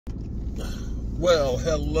Well,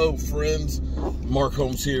 hello friends, Mark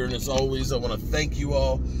Holmes here, and as always I want to thank you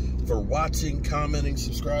all for watching, commenting,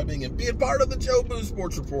 subscribing, and being part of the Joe Boo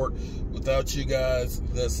Sports Report. Without you guys,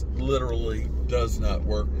 this literally does not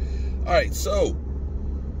work. Alright, so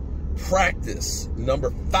practice number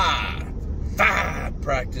 5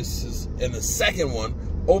 practices, and the second one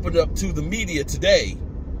opened up to the media today.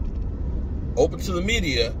 Open to the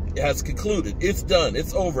media, it has concluded. It's done.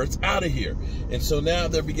 It's over. It's out of here. And so now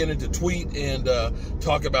they're beginning to tweet and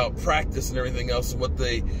talk about practice and everything else and what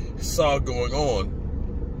they saw going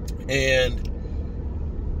on. And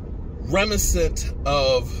reminiscent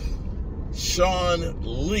of Sean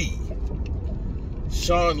Lee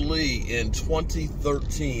in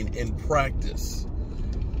 2013 in practice.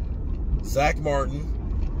 Zach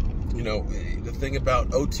Martin, you know, the thing about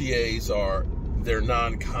OTAs are they're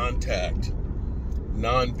non-contact,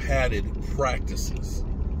 non-padded practices.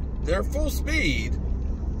 They're full speed,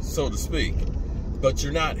 so to speak, but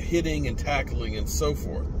you're not hitting and tackling and so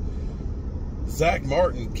forth. Zach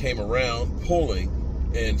Martin came around pulling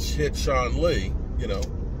and hit Sean Lee, you know,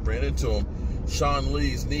 ran into him. Sean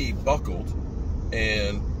Lee's knee buckled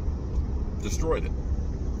and destroyed it.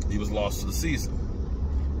 He was lost to the season.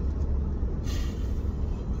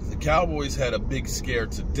 The Cowboys had a big scare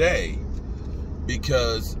today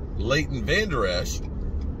because Layton Vander Esch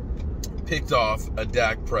picked off a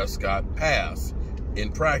Dak Prescott pass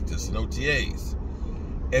in practice in OTAs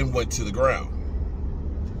and went to the ground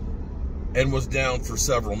and was down for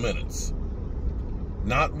several minutes.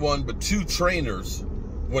 Not one, but 2 trainers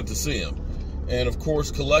went to see him. And of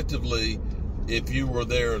course, collectively, if you were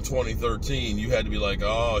there in 2013, you had to be like,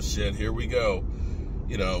 oh shit, here we go.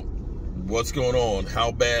 You know, what's going on?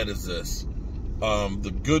 How bad is this?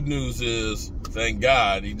 The good news is, thank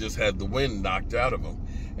God, he just had the wind knocked out of him.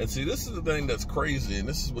 And see, this is the thing that's crazy, and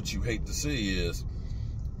this is what you hate to see is,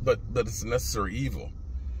 but it's a necessary evil,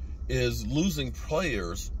 is losing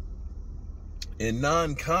players in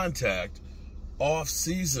non-contact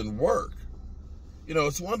off-season work. You know,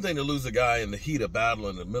 it's one thing to lose a guy in the heat of battle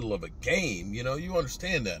in the middle of a game. You know, you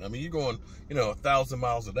understand that. I mean, you're going, you know, 1,000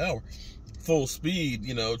 miles an hour. Full speed,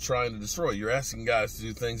 you know, trying to destroy. You're asking guys to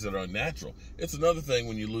do things that are unnatural. It's another thing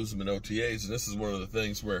when you lose them in OTAs, and this is one of the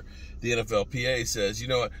things where the NFLPA says, you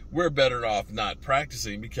know what, we're better off not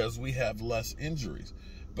practicing because we have less injuries.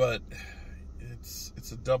 But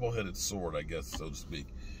it's a double-headed sword, I guess, so to speak,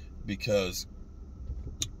 because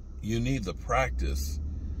you need the practice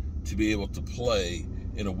to be able to play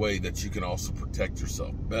in a way that you can also protect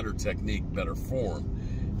yourself. Better technique, better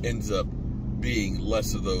form ends up being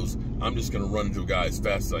less of those, I'm just going to run into a guy as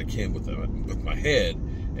fast as I can with my head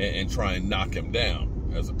and try and knock him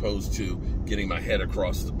down, as opposed to getting my head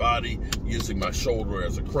across the body, using my shoulder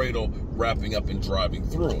as a cradle, wrapping up and driving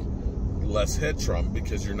through him. Less head trauma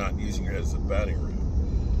because you're not using your head as a batting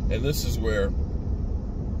ram. And this is where,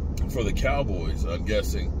 for the Cowboys, I'm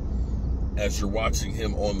guessing, as you're watching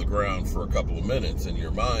him on the ground for a couple of minutes, in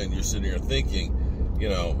your mind, you're sitting here thinking, you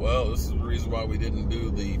know, well, this is the reason why we didn't do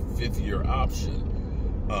the 5th-year option,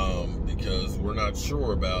 because we're not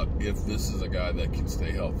sure about if this is a guy that can stay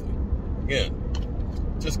healthy. Again,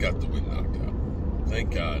 just got the wind knocked out.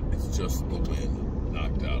 Thank God it's just the wind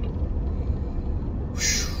knocked out of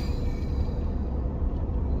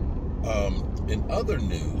him. In other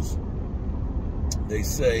news, they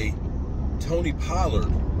say Tony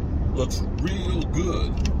Pollard looks real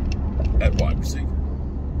good at wide receiver.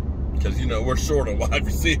 Because, you know, we're short on wide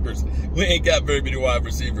receivers. We ain't got very many wide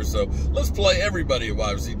receivers, so let's play everybody at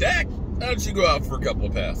wide receiver. Dak, why don't you go out for a couple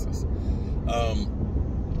of passes?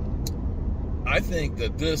 I think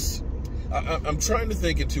that this, I'm trying to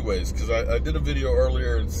think in 2 ways, because I did a video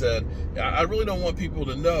earlier and said, I really don't want people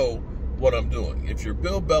to know what I'm doing. If you're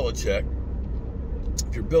Bill Belichick,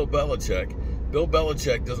 Bill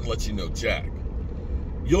Belichick doesn't let you know jack.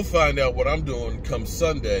 You'll find out what I'm doing come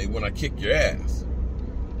Sunday when I kick your ass.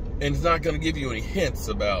 And it's not going to give you any hints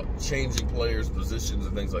about changing players' positions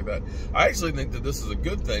and things like that. I actually think that this is a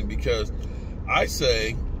good thing because I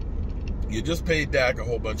say you just paid Dak a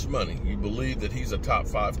whole bunch of money. You believe that he's a top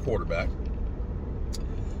 5 quarterback.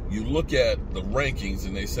 You look at the rankings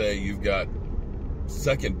and they say you've got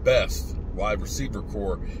 2nd best wide receiver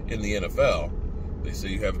core in the NFL. They say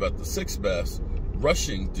you have about the 6th best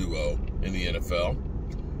rushing duo in the NFL.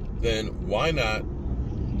 Then why not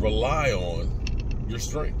rely on your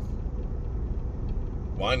strength?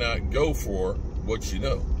 Why not go for what you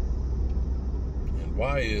know? And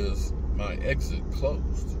why is my exit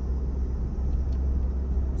closed?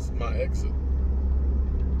 This is my exit.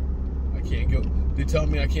 I can't go. They tell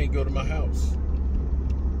me I can't go to my house.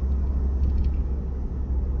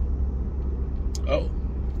 Oh.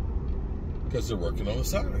 because they're working on the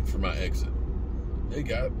side for my exit. They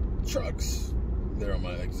got trucks there on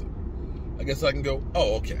my exit. I guess I can go,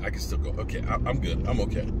 oh, okay, I can still go. Okay, I'm good. I'm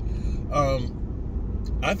okay.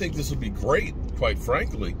 I think this would be great, quite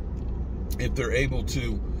frankly, if they're able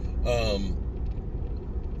to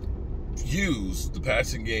use the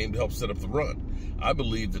passing game to help set up the run. I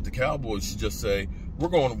believe that the Cowboys should just say, we're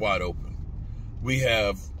going wide open. We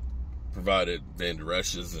have, provided Vander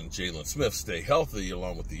Esch's and Jalen Smith stay healthy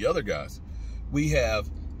along with the other guys, we have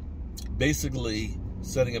basically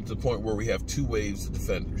setting up to the point where we have two waves of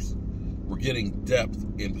defenders. We're getting depth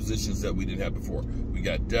in positions that we didn't have before. We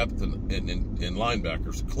got depth in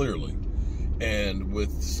linebackers, clearly. And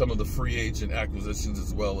with some of the free agent acquisitions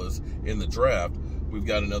as well as in the draft, we've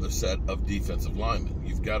got another set of defensive linemen.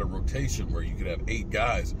 You've got a rotation where you could have 8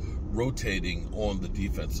 guys rotating on the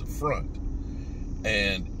defensive front.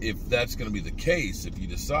 And if that's going to be the case, if you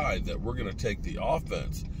decide that we're going to take the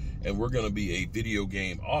offense and we're going to be a video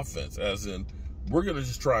game offense, as in we're going to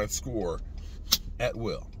just try and score at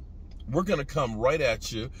will. We're going to come right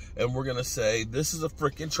at you, and we're going to say, this is a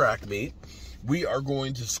freaking track meet. We are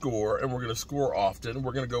going to score, and we're going to score often, and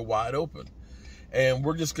we're going to go wide open. And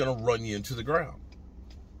we're just going to run you into the ground.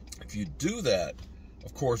 If you do that,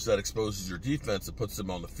 of course, that exposes your defense. It puts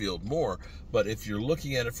them on the field more. But if you're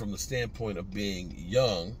looking at it from the standpoint of being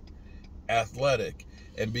young, athletic,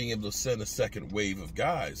 and being able to send a second wave of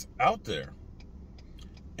guys out there,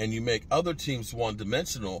 and you make other teams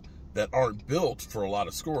one-dimensional that aren't built for a lot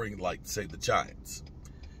of scoring, like, say, the Giants.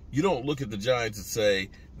 You don't look at the Giants and say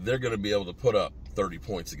they're going to be able to put up 30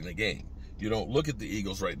 points in a game. You don't look at the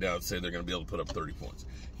Eagles right now and say they're going to be able to put up 30 points.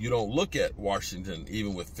 You don't look at Washington,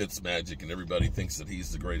 even with Fitzmagic and everybody thinks that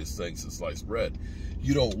he's the greatest thing since sliced bread.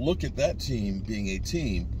 You don't look at that team being a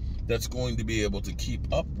team that's going to be able to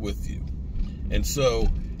keep up with you. And so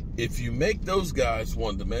if you make those guys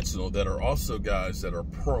one-dimensional that are also guys that are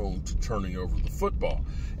prone to turning over the football,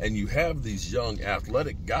 and you have these young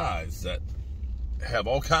athletic guys that have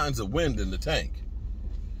all kinds of wind in the tank,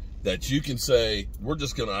 that you can say, we're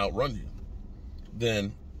just going to outrun you,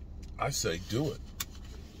 then I say do it.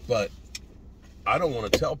 But I don't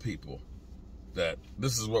want to tell people that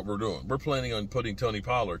this is what we're doing. We're planning on putting Tony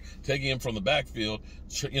Pollard, taking him from the backfield,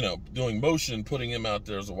 doing motion, putting him out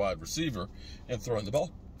there as a wide receiver, and throwing the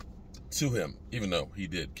ball to him, even though he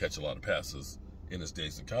did catch a lot of passes in his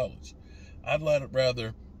days in college. I'd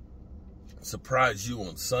rather surprise you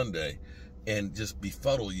on Sunday and just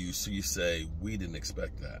befuddle you so you say, we didn't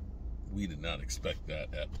expect that. We did not expect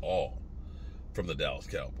that at all from the Dallas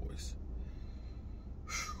Cowboys.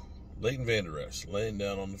 Layton Vander Esch laying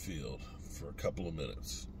down on the field for a couple of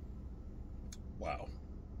minutes. Wow.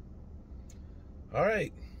 All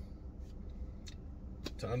right.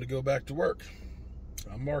 Time to go back to work.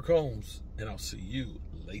 I'm Mark Holmes, and I'll see you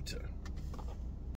later.